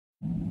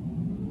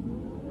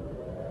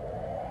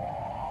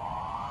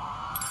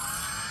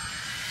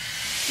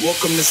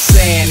Welcome to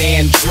San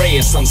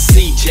Andreas, I'm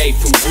CJ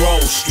from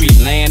Grove Street.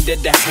 Land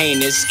of the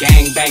heinous,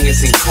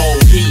 gangbangers in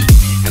cold heat.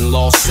 And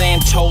Los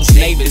Santos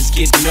neighbors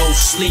get no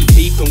sleep.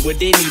 Beefing with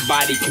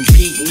anybody,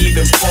 competing,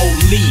 even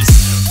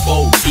police.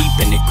 Bow deep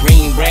in the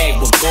green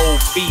rag with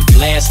gold feet.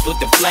 Blast with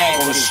the flag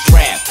on the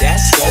strap,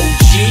 that's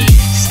OG.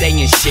 Stay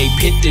in shape,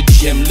 hit the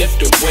gym,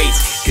 lift the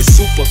weights. Get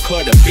super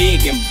cutter,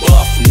 big and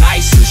buff,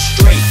 nice and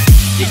straight.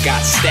 You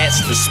got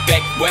stats,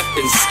 respect,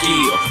 weapon,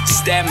 skill,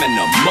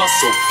 stamina,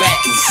 muscle, fat,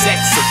 and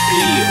sex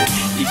appeal.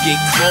 You get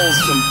clothes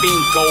from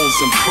Binkos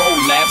and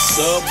prolapse,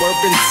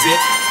 suburban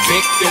zip,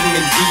 victim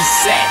and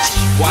desatch.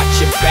 Watch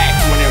your back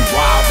when in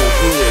rival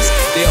hoods.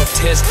 They'll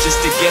test just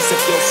to guess if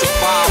your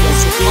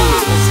survival's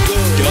good.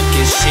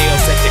 Ducking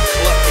shells at the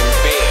cluck and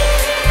bell.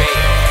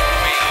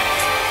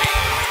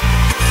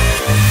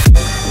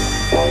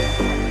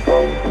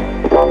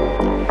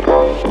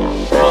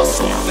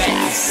 Muscle, fat,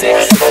 and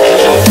sex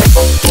appeal.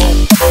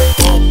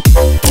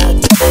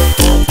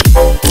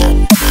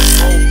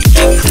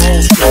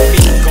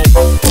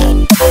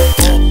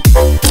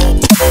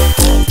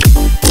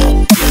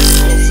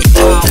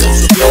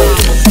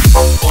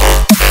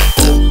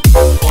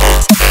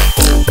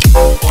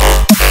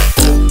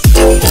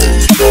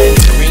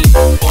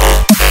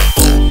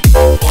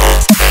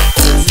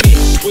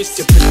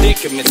 Twisted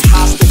predicaments,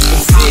 hostile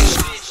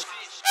position.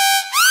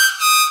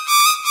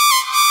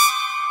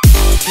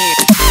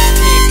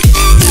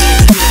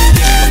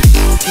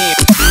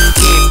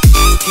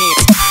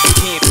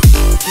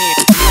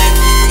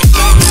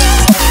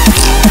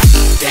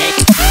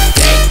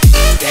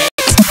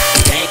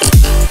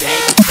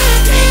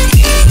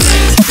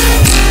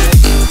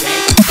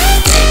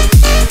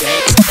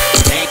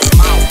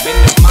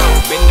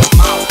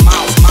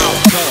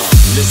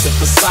 Listen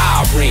for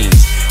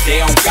sirens, they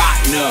don't got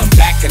none.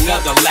 Back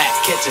another lap,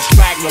 catch a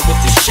straggler with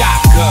the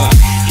shotgun.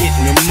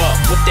 Hitting them up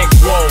with that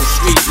Grove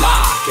Street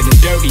lock and a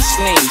dirty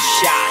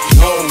slingshot,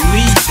 no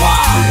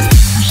Levi.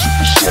 Listen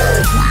for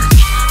sirens,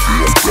 they don't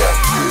got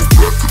none.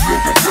 Back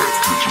another lap,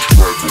 catch a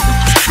straggler with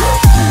the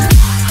shotgun.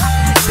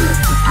 Hitting them up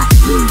with that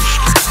Grove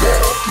Street lock and a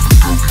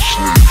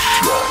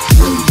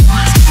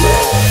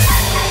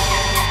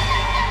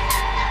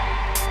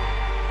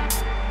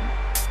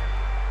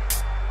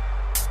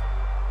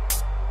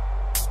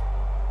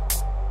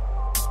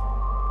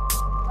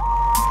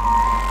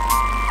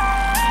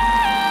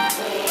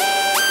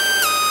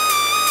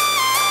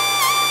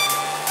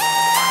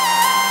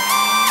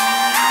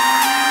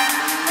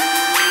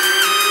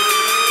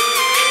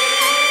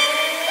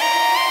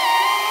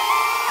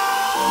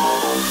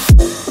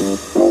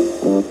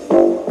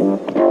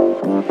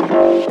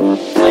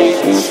dirty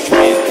slingshot, no Levi.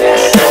 Strength,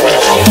 that's